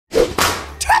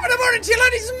morning to you,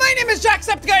 ladies. My name is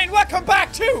Jacksepticeye, and welcome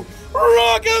back to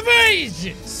Rock of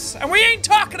Ages. And we ain't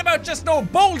talking about just no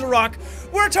boulder rock.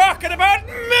 We're talking about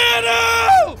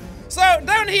metal. So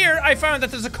down here, I found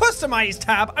that there's a customized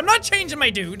tab. I'm not changing my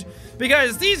dude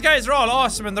because these guys are all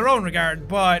awesome in their own regard,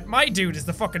 but my dude is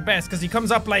the fucking best because he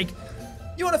comes up like,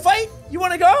 "You want to fight? You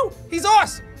want to go?" He's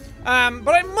awesome.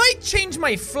 But I might change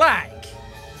my flag.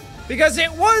 Because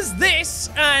it was this,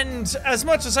 and as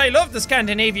much as I love the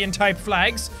Scandinavian type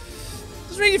flags, it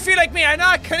doesn't really feel like me. I'm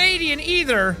not Canadian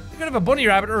either. I'm kind of a bunny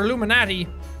rabbit or Illuminati.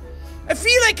 I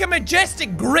feel like a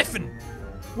majestic griffin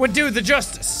would do the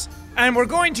justice. And we're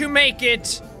going to make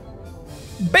it,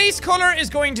 base color is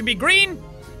going to be green,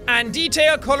 and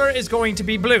detail color is going to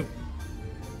be blue.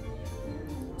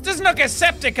 It doesn't look as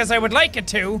septic as I would like it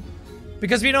to,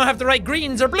 because we don't have the right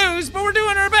greens or blues, but we're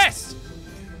doing our best.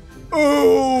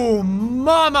 Oh,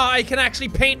 mama, I can actually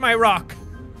paint my rock.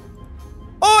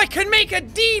 Oh, I can make a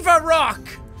diva rock.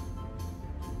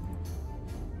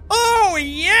 Oh,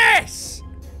 yes.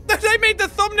 I made the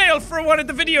thumbnail for one of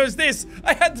the videos, this.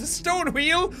 I had the stone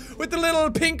wheel with the little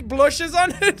pink blushes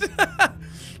on it.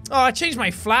 Oh, I changed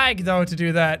my flag, though, to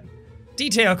do that.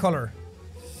 Detail color.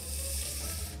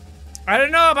 I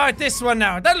don't know about this one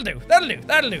now. That'll do, that'll do,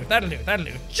 that'll do, that'll do, that'll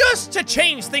do. Just to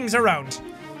change things around.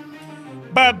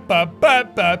 Right,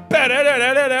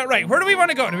 where do we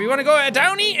want to go? Do we want to go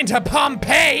Downey into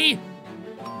Pompeii?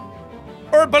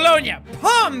 Or Bologna?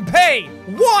 Pompeii!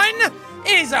 One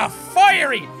is a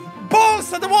fiery, balls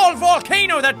to the wall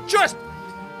volcano that just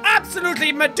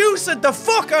absolutely Medusa'd the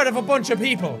fuck out of a bunch of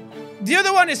people. The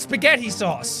other one is spaghetti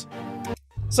sauce.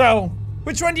 So,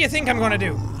 which one do you think I'm gonna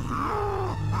do?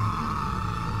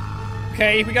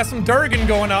 Okay, we got some Durgan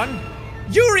going on.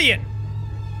 Urian!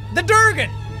 The Durgan!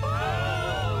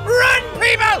 Run,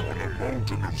 people! On a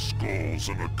mountain of skulls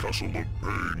and a castle of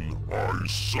pain, I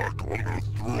sat on a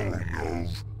throne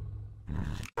of...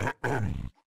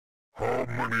 How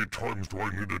many times do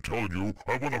I need to tell you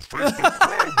I want to face the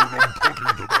crowd when I'm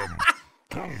talking to them?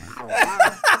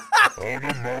 On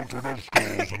a mountain of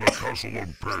skulls and a castle of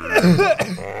pain,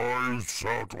 I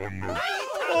sat on the...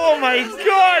 Oh my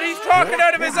god, he's talking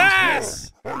out of his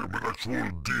ass! I am an actual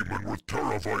demon with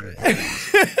terrifying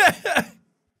powers.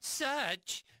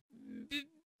 Such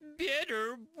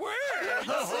bitter words.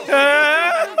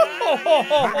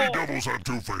 Many devils have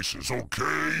two faces,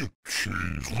 okay?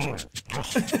 Jeez,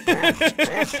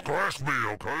 just scratch me,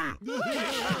 okay?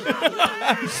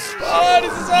 Oh,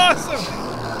 this is awesome!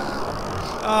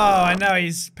 Oh, and now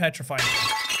he's petrified.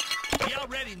 You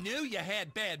already knew you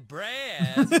had bad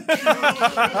breath. Breathing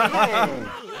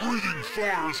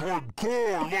fire is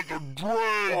hardcore like a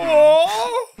dragon.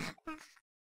 Oh!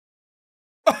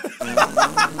 No,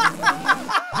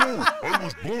 I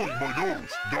was blowing my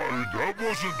nose. That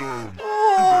wasn't you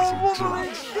guys are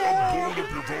jerks. I'm blowing up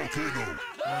your volcano.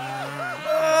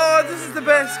 Oh, this is the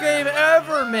best game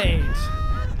ever made.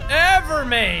 Ever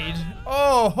made.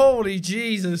 Oh, holy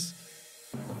Jesus.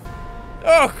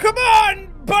 Oh, come on,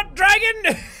 butt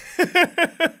dragon.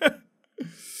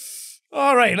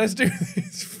 All right, let's do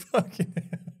this. Fucking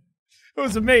that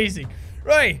was amazing.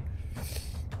 Right.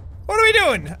 What are we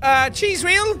doing? Cheese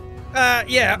wheel?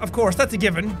 Yeah, of course, that's a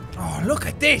given. Oh, look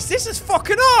at this. This is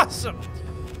fucking awesome.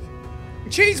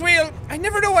 Cheese wheel. I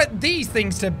never know what these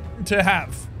things to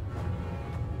have.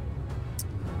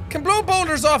 Can blow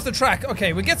boulders off the track.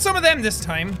 Okay, we'll get some of them this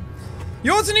time.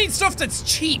 You also need stuff that's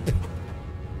cheap.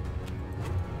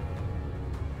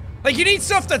 Like, you need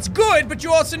stuff that's good, but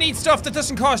you also need stuff that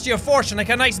doesn't cost you a fortune. Like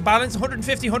a nice balance,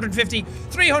 150, 150,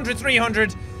 300,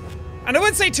 300. And I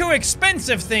would say two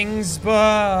expensive things,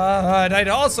 but I'd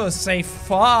also say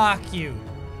fuck you.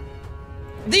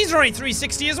 These are only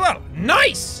 360 as well.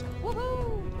 Nice!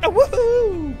 Woohoo!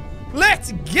 Woohoo!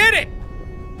 Let's get it!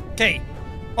 Okay.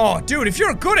 Oh, dude, if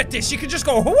you're good at this, you can just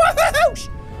go woohoo!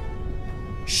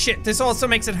 Shit, this also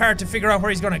makes it hard to figure out where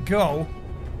he's gonna go.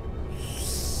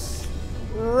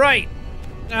 Right.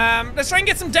 Let's try and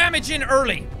get some damage in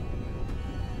early.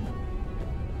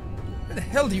 Where the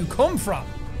hell do you come from?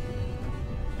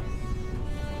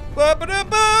 Oh,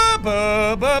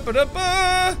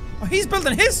 he's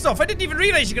building his stuff. I didn't even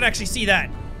realize you could actually see that.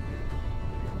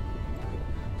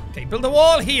 Okay, build a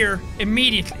wall here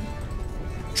immediately.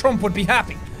 Trump would be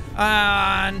happy.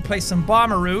 And place some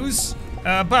bomberoos.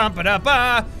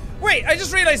 Wait, I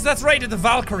just realized that's right at the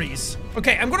Valkyries.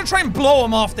 Okay, I'm gonna try and blow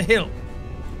him off the hill.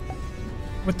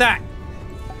 With that.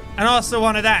 And also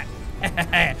one of that.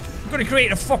 I'm gonna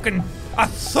create a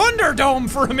Thunderdome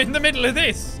for him in the middle of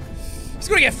this. He's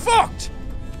gonna get fucked!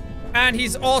 And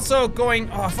he's also going...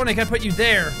 Oh, funny, I can put you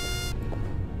there.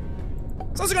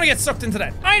 He's also gonna get sucked into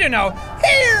that. I don't know.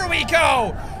 Here we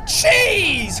go!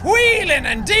 cheese wheeling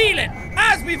and dealing,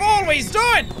 as we've always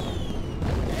done.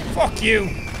 Fuck you.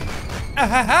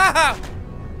 Uh-oh,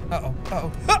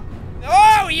 uh-oh.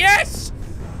 Oh, yes!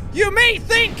 You may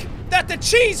think that the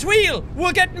cheese wheel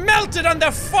will get melted on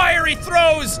the fiery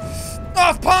throes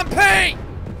of Pompeii,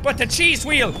 but the cheese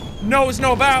wheel knows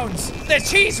no bounds. The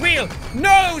cheese wheel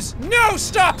knows no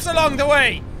stops along the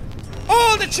way.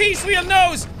 All the cheese wheel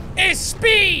knows is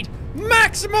speed,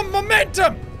 maximum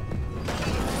momentum,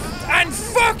 and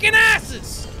fucking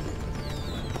asses.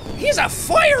 He's a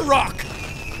fire rock.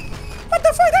 What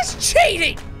the fuck? That's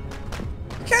cheating.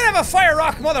 You can't have a fire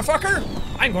rock, motherfucker.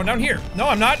 I'm going down here. No,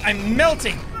 I'm not. I'm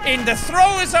melting in the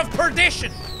throes of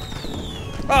perdition.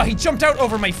 Oh, he jumped out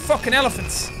over my fucking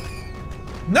elephants.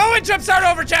 No one jumps out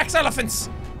over Jack's elephants.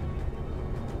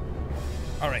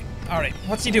 Alright, alright.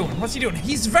 What's he doing? What's he doing?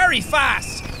 He's very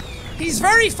fast. He's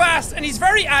very fast and he's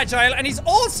very agile and he's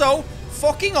also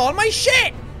fucking all my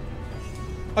shit.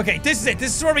 Okay, this is it.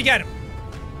 This is where we get him.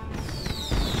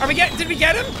 Did we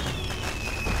get him?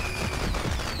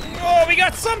 Oh, we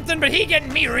got something, but he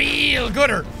getting me real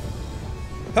gooder.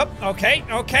 Okay,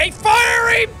 okay.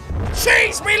 Fiery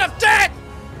cheese wheel of death!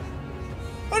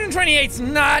 128's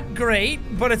not great,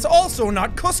 but it's also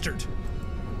not custard.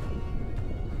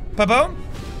 Pa-boom.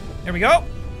 There we go.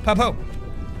 Pa-boom.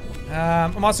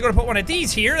 I'm also going to put one of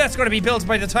these here. That's going to be built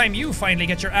by the time you finally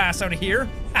get your ass out of here.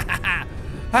 Ha ha ha.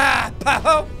 Ah,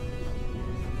 pa-boom.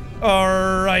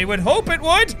 Or I would hope it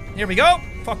would. Here we go.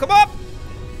 Fuck him up.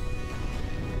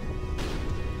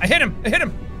 I hit him. I hit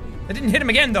him. I didn't hit him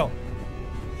again, though.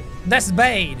 That's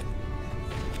bad.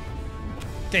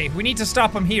 Okay, we need to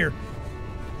stop him here.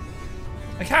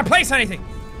 I can't place anything.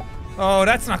 Oh,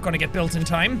 that's not going to get built in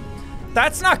time.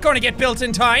 That's not going to get built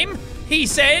in time, he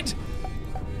said.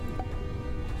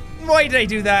 Why did I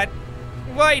do that?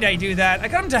 Why did I do that? I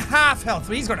got him to half health,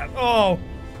 but he's going to... Oh.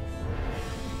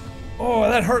 Oh,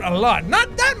 that hurt a lot.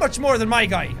 Not that much more than my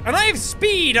guy. And I have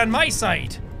speed on my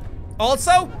side.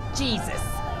 Also, Jesus.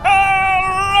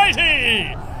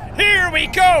 Alrighty! Here we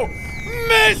go!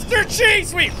 Mr.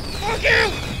 Cheese Wheel! Fuck you!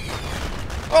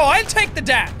 Oh, I'll take the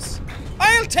dams.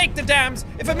 I'll take the dams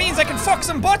if it means I can fuck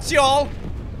some butts, y'all.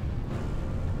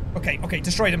 Okay, okay,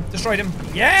 destroyed him, destroyed him.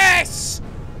 Yes!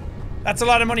 That's a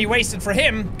lot of money wasted for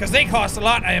him, because they cost a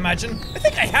lot, I imagine. I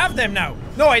think I have them now.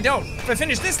 No, I don't. If I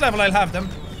finish this level, I'll have them.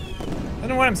 I don't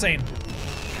know what I'm saying.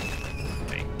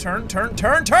 Okay, turn, turn,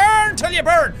 turn, turn till you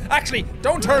burn. Actually,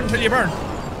 don't turn till you burn.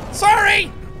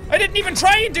 Sorry! I didn't even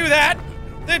try and do that.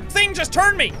 The thing just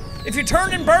turned me. If you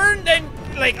turn and burn, then,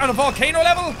 like, on a volcano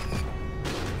level,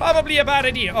 probably a bad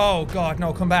idea. Oh, God,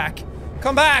 no, come back.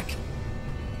 Come back.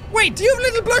 Wait, do you have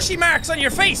little blushy marks on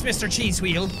your face, Mr. Cheese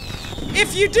Wheel?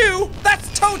 If you do,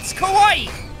 that's totes kawaii.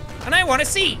 And I want to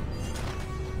see.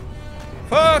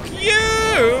 Fuck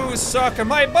you, sucking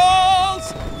my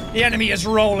balls. The enemy is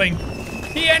rolling.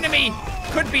 The enemy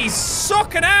could be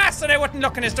sucking ass and I wouldn't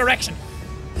look in his direction.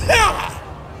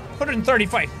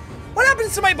 135. What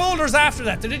happens to my boulders after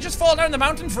that? Did they just fall down the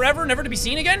mountain forever, never to be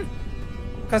seen again?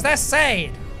 Because that's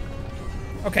sad.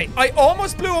 Okay, I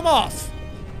almost blew him off.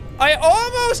 I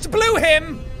almost blew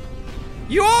him.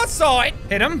 You all saw it.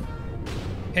 Hit him.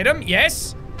 Hit him,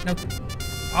 yes. No.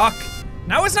 Fuck.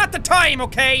 Now is not the time,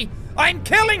 okay? I'm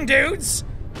killing dudes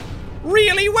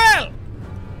really well.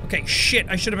 Okay, shit,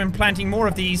 I should have been planting more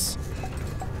of these.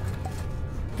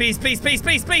 Please, please, please,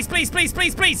 please, please, please, please,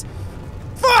 please, please.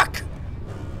 Fuck!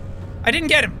 I didn't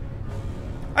get him.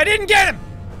 I didn't get him.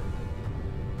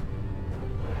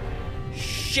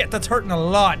 Shit, that's hurting a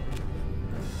lot.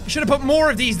 I should have put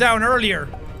more of these down earlier.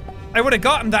 I would have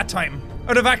got him that time. I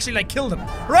would have actually, like, killed him.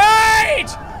 Right!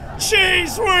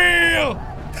 Cheese Wheel!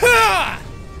 Ha!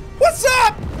 What's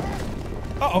up?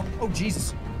 Uh-oh. Oh,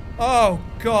 Jesus. Oh,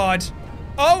 God.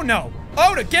 Oh, no.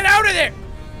 Oh, no. Get out of there!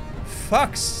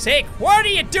 Fuck's sake. What are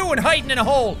you doing hiding in a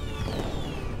hole?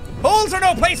 Holes are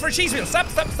no place for Cheese Wheel. Stop,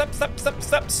 stop, stop, stop, stop,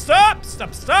 stop, stop,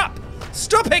 stop, stop.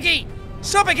 Stop, Higgy.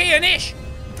 Stop, Higgy, and ish.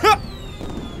 A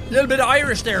little bit of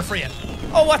Irish there for you.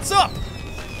 Oh, what's up?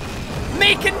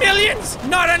 Making millions?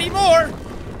 Not anymore.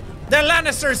 The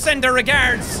Lannisters send their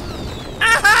regards.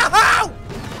 Ah-ha-ha!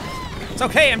 It's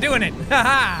okay, I'm doing it.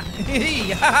 Ha-ha.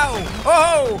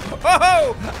 Oh,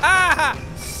 oh, ah-ha.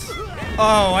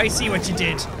 Oh, I see what you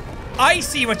did. I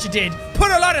see what you did.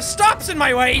 Put a lot of stops in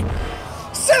my way.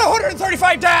 Still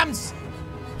 135 dams.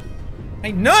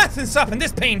 Ain't nothing stopping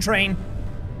this pain train.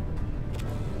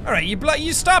 Alright,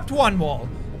 you stopped one wall.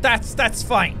 That's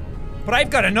fine. But I've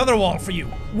got another wall for you.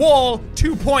 Wall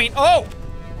 2.0.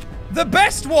 The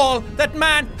best wall that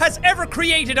man has ever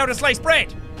created out of sliced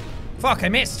bread. Fuck, I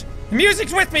missed. The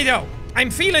music's with me though.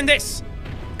 I'm feeling this.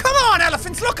 Come Come on,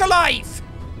 elephants, look alive!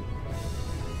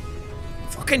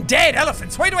 Fucking dead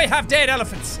elephants. Why do I have dead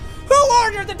elephants? Who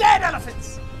ordered the dead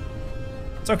elephants?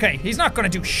 It's okay. He's not gonna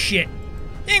do shit.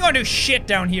 He ain't gonna do shit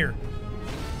down here.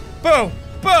 Boom.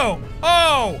 Boom.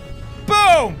 Oh.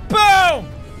 Boom. Boom.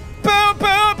 Boom,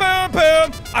 boom, boom,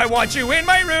 boom. I want you in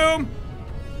my room.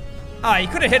 Ah, you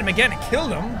could have hit him again and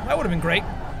killed him. That would have been great.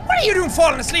 What are you doing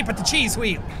falling asleep at the cheese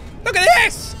wheel? Look at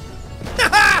this.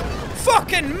 Haha.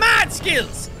 Fucking mad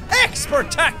skills. Expert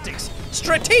tactics.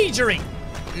 Strategery.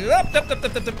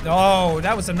 Oh,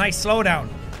 that was a nice slowdown.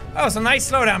 That was a nice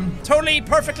slowdown. Totally,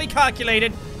 perfectly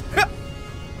calculated.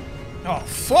 Oh,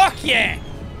 fuck yeah.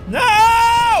 No!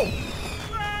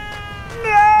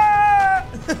 No!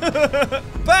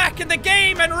 Back in the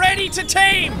game and ready to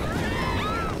tame.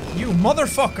 You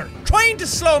motherfucker. Trying to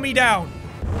slow me down.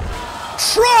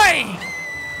 Trying!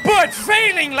 But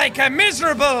failing like a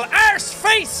miserable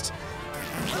arse-faced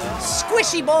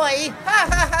squishy boy.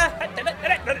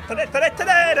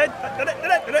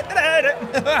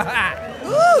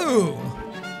 Ooh.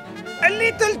 A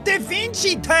little Da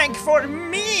Vinci tank for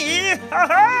me.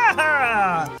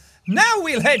 Now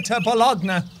we'll head to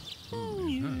Bologna.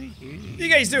 You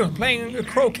guys doing? Playing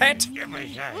croquet?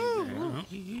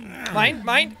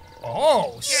 Mind?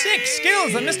 Oh, 6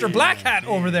 skills on Mr. Black Hat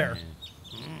over there.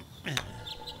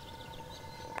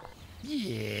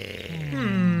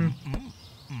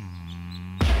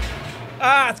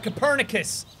 Ah, it's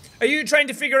Copernicus. Are you trying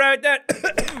to figure out that?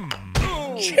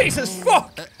 Jesus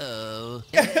fuck!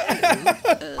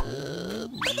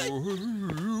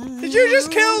 Did you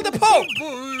just kill the Pope?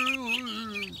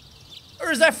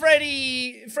 Or is that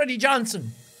Freddie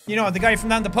Johnson? You know, the guy from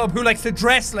down the pub who likes to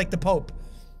dress like the Pope.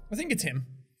 I think it's him.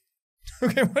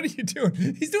 Okay, what are you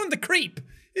doing? He's doing the creep.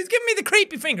 He's giving me the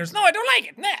creepy fingers. No, I don't like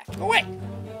it. Nah, go away.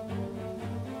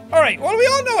 Alright, well, we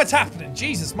all know what's happening.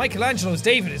 Jesus, Michelangelo's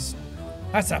David is...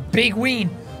 That's a big ween.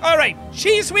 Alright,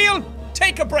 cheese wheel,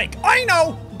 take a break. I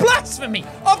know, blasphemy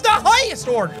of the highest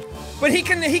order. But he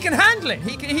can handle it.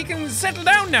 He can settle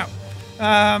down now.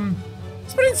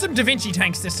 Let's put in some Da Vinci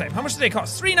tanks this time. How much do they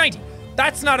cost? $3.90.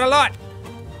 That's not a lot.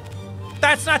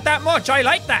 That's not that much. I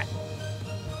like that.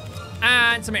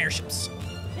 And some airships.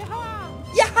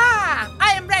 Yaha!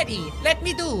 I am ready. Let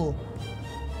me do.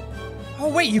 Oh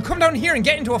wait, you come down here and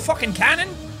get into a fucking cannon?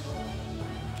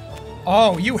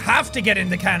 Oh, you have to get in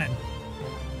the cannon.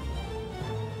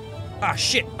 Ah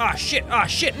shit, ah shit, ah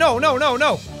shit. No. No,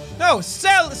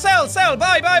 sell,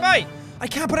 buy. I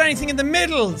can't put anything in the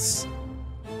middles.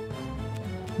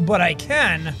 But I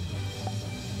can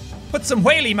put some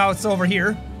whaley mouths over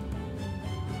here.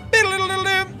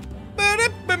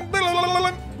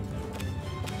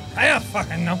 I don't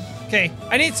fucking know. Okay,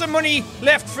 I need some money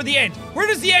left for the end. Where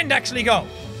does the end actually go?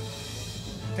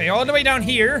 Okay, all the way down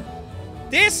here.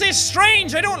 This is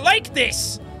strange, I don't like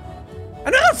this.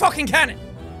 Another fucking cannon.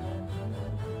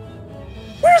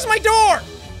 Where's my door?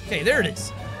 Okay, there it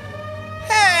is.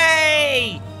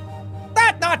 Hey!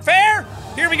 That's not fair.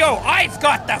 Here we go. I've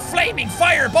got the flaming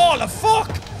fireball of fuck.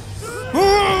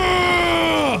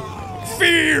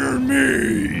 Fear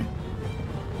me.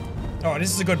 Oh,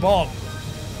 this is a good ball.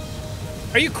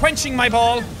 Are you quenching my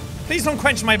ball? Please don't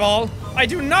quench my ball. I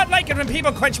do not like it when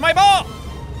people quench my ball.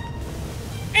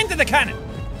 Into the cannon.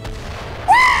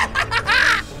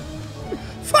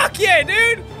 Fuck yeah,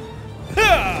 dude.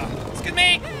 Excuse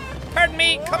me. Pardon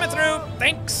me. Coming through.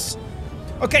 Thanks.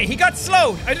 Okay, he got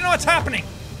slowed. I don't know what's happening.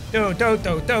 Do. Oh,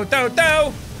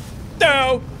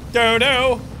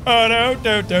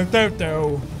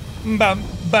 do. Bum,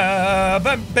 ba,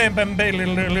 bum, bam, bam, ba,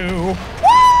 loo.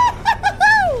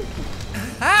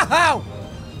 Ow!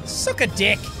 Suck a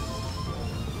dick.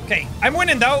 Okay, I'm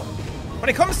winning though. When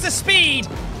it comes to speed,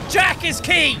 Jack is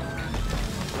key.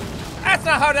 That's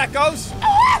not how that goes.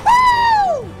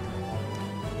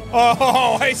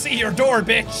 Oh, I see your door,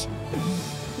 bitch.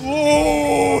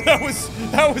 Oh, that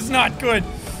was not good.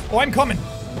 Oh, I'm coming.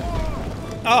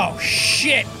 Oh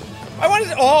shit. I wanted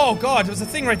to, oh god, there was a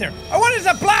thing right there. I wanted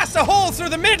to blast a hole through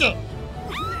the middle.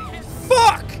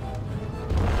 Fuck.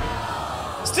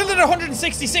 Still at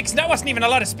 166, and that wasn't even a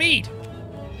lot of speed.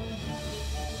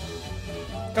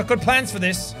 Got good plans for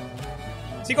this.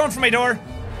 Is he going for my door?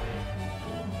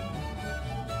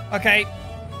 Okay.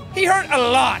 He hurt a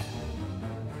lot.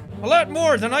 A lot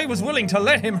more than I was willing to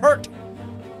let him hurt.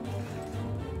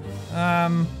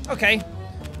 Okay.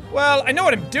 Well, I know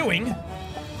what I'm doing.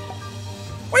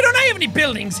 Why don't I have any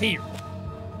buildings here?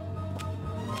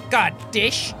 God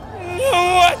dish.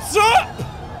 What's up?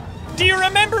 Do you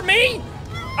remember me?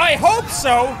 I hope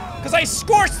so, because I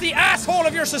scorched the asshole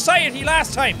of your society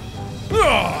last time.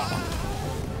 Ugh.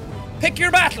 Pick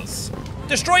your battles.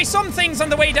 Destroy some things on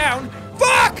the way down.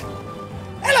 Fuck!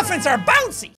 Elephants are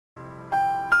bouncy!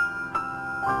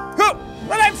 Huh.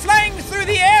 Well, I'm flying through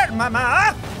the air,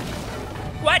 mama!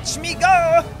 Watch me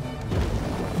go!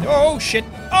 Oh shit,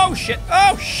 oh shit,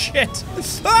 oh shit!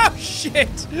 Oh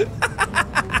shit!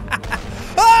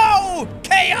 Oh!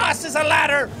 Chaos is a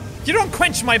ladder! You don't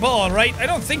quench my ball, right? I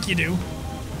don't think you do.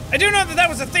 I do know that that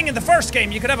was a thing in the first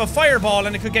game. You could have a fireball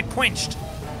and it could get quenched.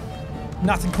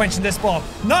 Nothing quenching this ball.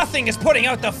 Nothing is putting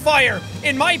out the fire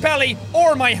in my belly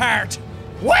or my heart.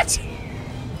 What?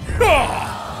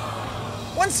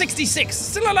 166.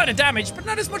 Still a lot of damage, but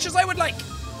not as much as I would like.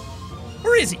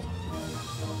 Where is he?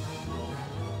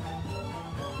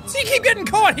 So you keep getting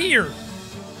caught here.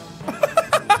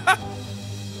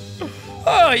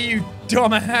 Oh, you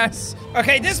dumbass.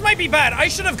 Okay, this might be bad. I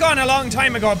should have gone a long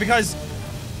time ago because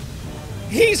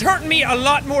he's hurting me a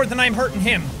lot more than I'm hurting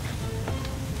him.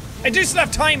 I do still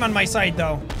have time on my side,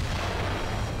 though.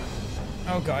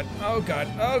 Oh god, oh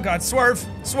god, oh god. Swerve,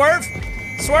 swerve,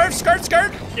 swerve, skirt,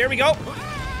 skirt. There we go.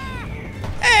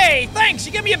 Hey, thanks,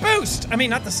 you give me a boost. I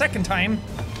mean, not the second time.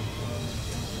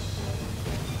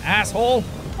 Asshole.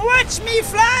 Watch me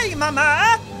fly,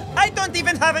 mama! I don't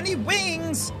even have any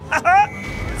wings!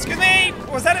 Excuse me,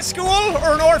 was that a school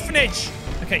or an orphanage?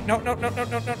 Okay, no, no, no, no,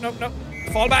 no, no, no, no.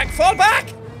 Fall back, fall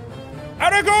back!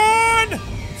 Aragorn!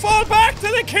 Fall back to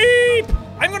the keep!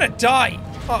 I'm gonna die.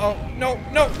 Uh-oh, no,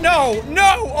 no, no,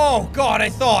 no! Oh god, I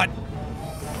thought.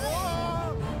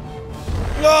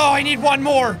 Oh, I need one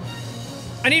more.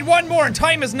 I need one more and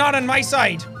time is not on my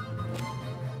side.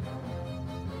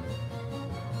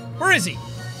 Where is he?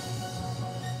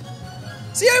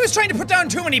 See, I was trying to put down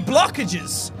too many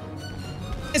blockages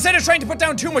instead of trying to put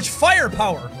down too much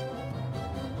firepower.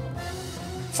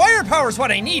 Firepower is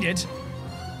what I needed.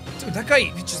 Dude, that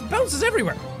guy just bounces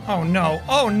everywhere. Oh no,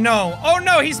 oh no, oh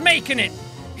no, he's making it.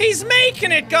 He's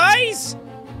making it, guys.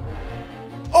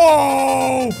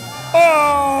 Oh,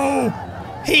 oh,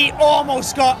 he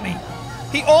almost got me.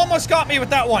 He almost got me with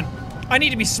that one. I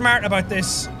need to be smart about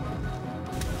this.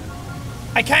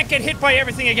 I can't get hit by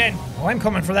everything again. Oh, I'm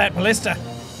coming for that ballista.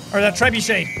 Or that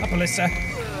trebuchet. Not ballista.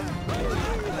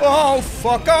 Oh,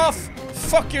 fuck off.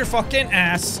 Fuck your fucking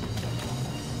ass.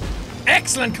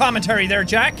 Excellent commentary there,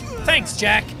 Jack. Thanks,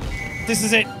 Jack. This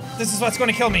is it. This is what's going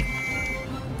to kill me.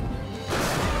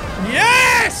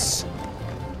 Yes!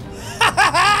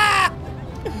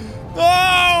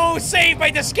 Oh, saved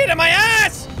by the skin of my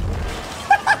ass!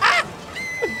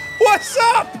 What's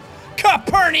up,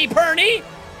 Caperny-Perny?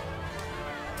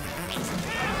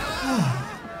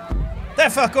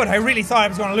 That felt good. I really thought I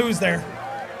was going to lose there.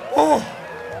 Oh.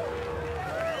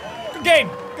 Good game.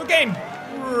 Good game.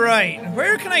 Right.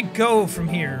 Where can I go from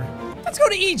here? Let's go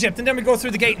to Egypt and then we go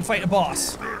through the gate and fight a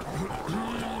boss.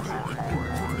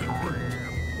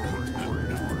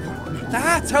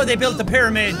 That's how they built the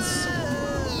pyramids.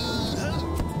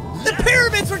 The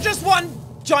pyramids were just one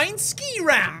giant ski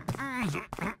ramp.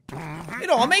 It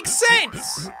all makes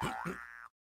sense.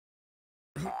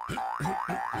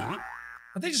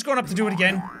 Are they just going up to do it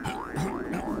again?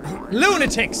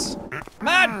 Lunatics!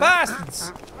 Mad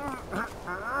bastards!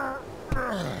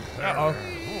 Uh-oh.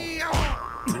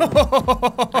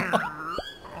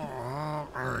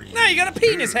 Now you got a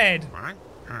penis head!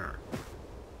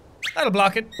 That'll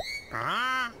block it.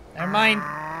 Never mind.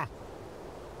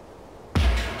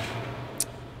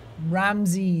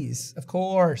 Ramses, of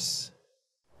course.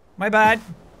 My bad.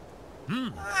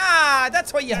 Ah,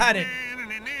 that's why you had it.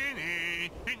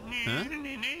 Huh?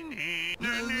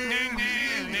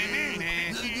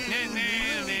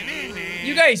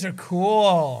 You guys are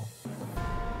cool.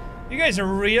 You guys are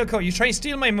real cool. You try to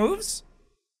steal my moves?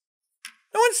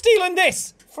 No one's stealing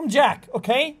this from Jack,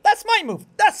 okay? That's my move.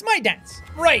 That's my dance.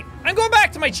 Right, I'm going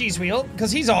back to my cheese wheel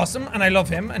because he's awesome and I love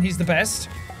him and he's the best.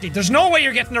 There's no way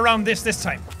you're getting around this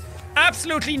time.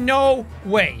 Absolutely no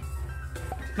way.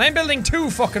 And I'm building 2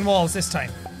 fucking walls this time.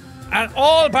 And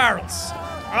all barrels.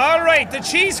 Alright, the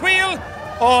cheese wheel.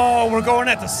 Oh, we're going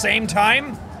at the same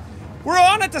time. We're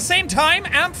on at the same time.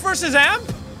 Amp versus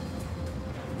amp.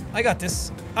 I got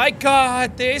this. I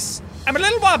got this. I'm a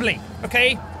little wobbly,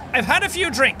 okay? I've had a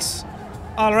few drinks.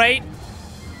 Alright.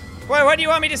 Well, what do you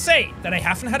want me to say? That I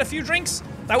haven't had a few drinks?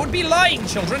 That would be lying,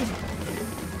 children.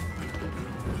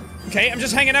 Okay, I'm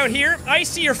just hanging out here. I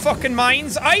see your fucking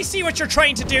minds. I see what you're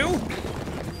trying to do.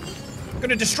 I'm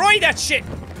gonna destroy that shit.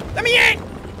 Let me in!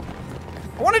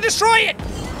 I want to destroy it!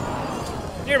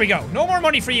 Here we go. No more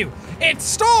money for you. It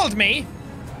stalled me.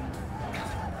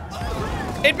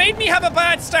 It made me have a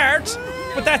bad start,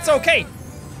 but that's okay.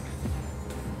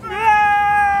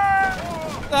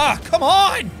 Ah, come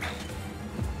on!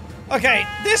 Okay,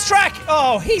 this track.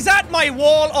 Oh, he's at my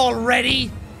wall already.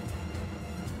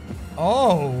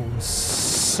 Oh,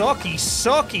 sucky,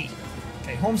 sucky.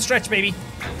 Okay, home stretch, baby.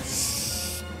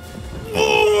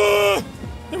 Oh,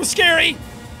 it was scary.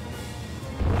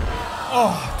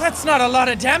 Oh, that's not a lot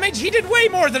of damage. He did way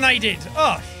more than I did.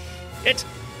 Oh, shit.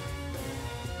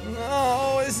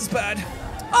 Oh, this is bad.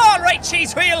 All right,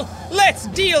 cheese wheel. Let's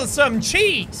deal some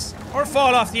cheese. Or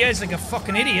fall off the edge like a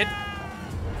fucking idiot.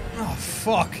 Oh,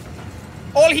 fuck.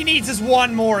 All he needs is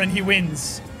one more and he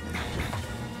wins.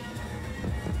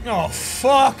 Oh,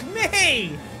 fuck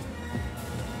me.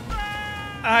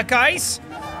 Guys?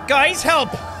 Guys, help.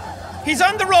 He's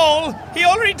on the roll. He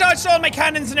already dodged all my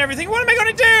cannons and everything. What am I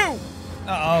gonna do?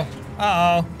 Uh-oh.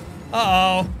 Uh-oh.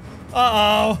 Uh-oh.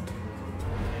 Uh-oh.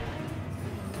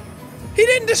 He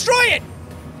didn't destroy it.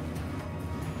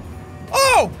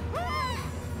 Oh!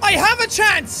 I have a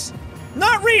chance.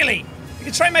 Not really. I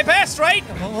can try my best, right?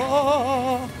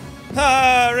 Oh,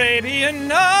 Arabian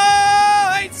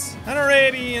Nights and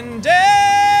Arabian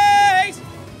Days.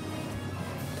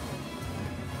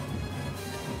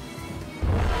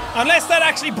 Unless that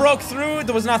actually broke through,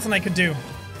 there was nothing I could do.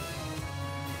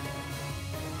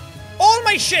 All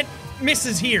my shit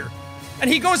misses here. And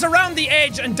he goes around the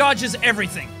edge and dodges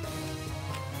everything.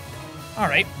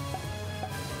 Alright.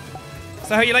 Is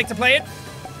that how you like to play it?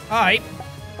 Alright.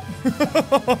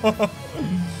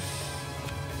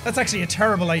 That's actually a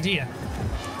terrible idea.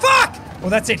 Fuck! Oh,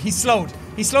 that's it. He slowed.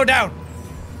 He slowed down.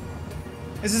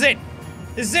 This is it.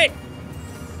 This is it.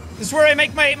 This is where I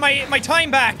make my time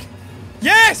back.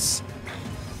 Yes!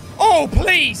 Oh,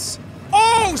 please.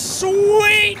 Oh,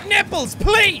 sweet nipples,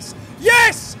 please.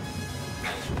 Yes!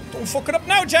 Don't fuck it up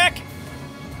now, Jack.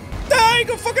 Die,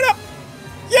 go fuck it up.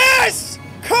 Yes!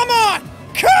 Come on!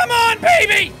 Come on,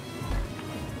 baby!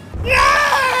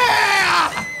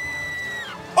 Yeah!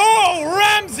 Oh,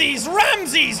 Ramses!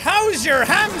 Ramses! How's your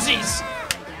hamsies?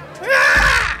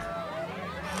 Ah!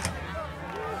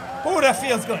 Oh, that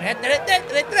feels good.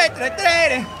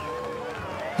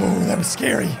 Oh, that was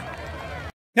scary.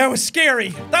 That was scary.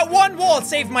 That one wall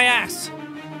saved my ass.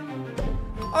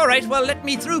 Alright, well, let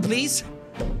me through, please.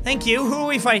 Thank you. Who are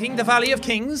we fighting? The Valley of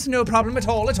Kings? No problem at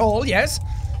all, yes.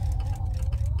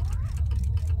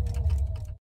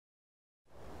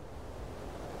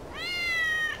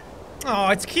 Oh,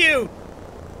 it's cute.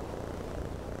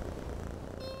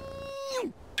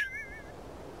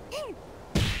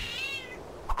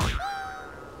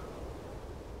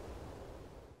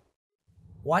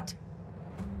 What?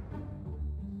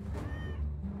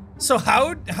 So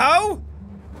how do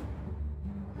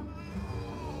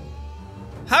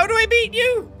I beat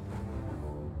you?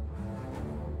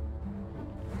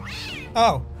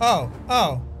 Oh,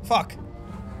 fuck.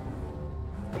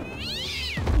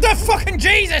 The fucking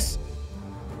Jesus!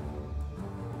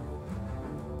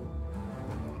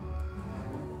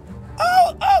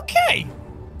 Oh, okay.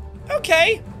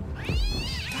 Okay.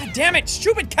 God damn it,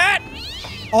 stupid cat!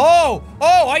 Oh,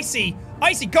 I see.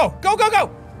 I see. Go.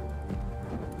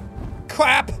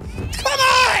 Crap. Come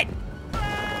on!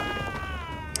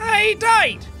 I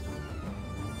died.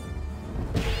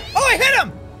 Oh, I hit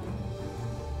him!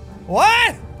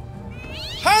 What?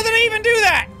 How did I even do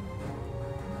that?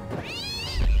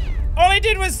 All I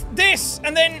did was this,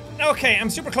 and then... Okay, I'm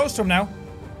super close to him now.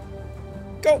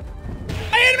 Go.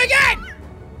 I hit him again!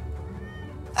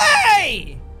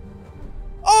 Hey!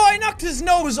 Oh, I knocked his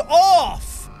nose off!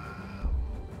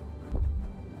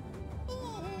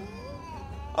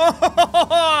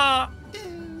 Oh.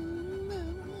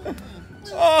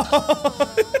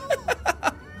 Oh.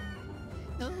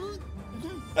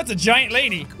 That's a giant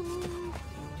lady.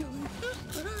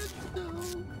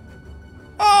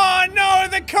 Oh no,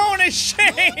 the cone of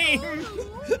shame!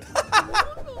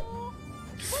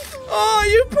 Oh,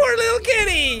 you poor little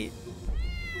kitty!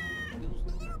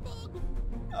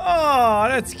 Oh,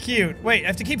 that's cute. Wait, I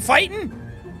have to keep fighting?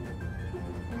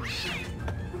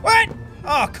 What?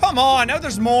 Oh, come on, now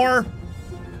there's more.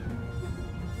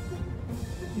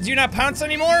 Do you not pounce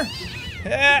anymore?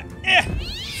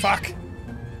 Fuck.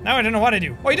 Now I don't know what to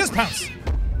do. Oh, he does pounce.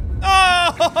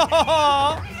 Oh!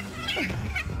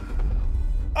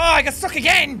 Oh, I got stuck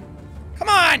again! Come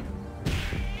on!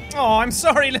 Oh, I'm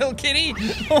sorry, little kitty.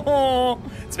 Oh,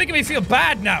 it's making me feel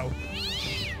bad now.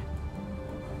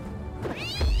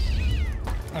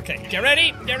 Okay, get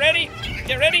ready, get ready,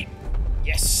 get ready.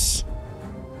 Yes.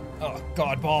 Oh,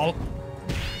 God, ball.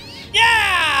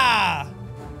 Yeah!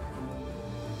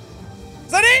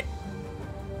 Is that it?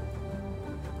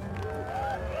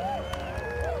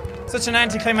 Such an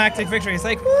anticlimactic victory. It's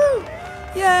like, woo!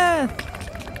 Yeah!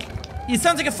 It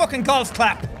sounds like a fucking golf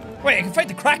clap. Wait, I can fight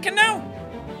the Kraken now?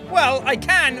 well, I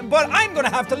can, but I'm gonna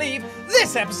have to leave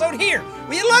this episode here.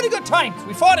 We had a lot of good times.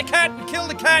 We fought a cat, we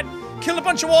killed a cat, killed a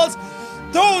bunch of walls.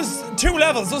 Those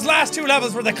last two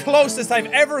levels were the closest I've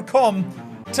ever come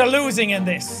to losing in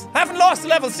this. Haven't lost a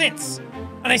level since.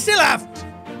 And I still haven't.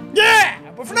 Yeah!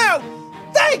 But for now,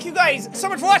 thank you guys so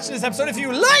much for watching this episode. If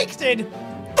you liked it,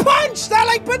 punch that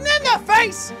like button in the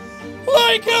face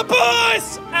like a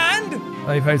boss! And...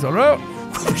 Hey, face all right.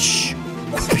 whoosh,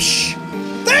 whoosh.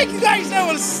 Thank you guys, and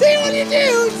we'll see what you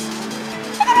do!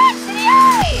 For the next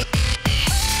video!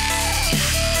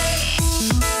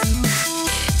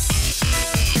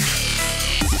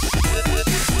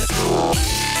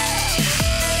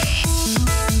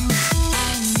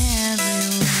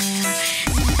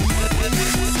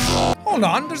 Hold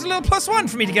on, there's a little +1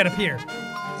 for me to get up here.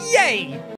 Yay!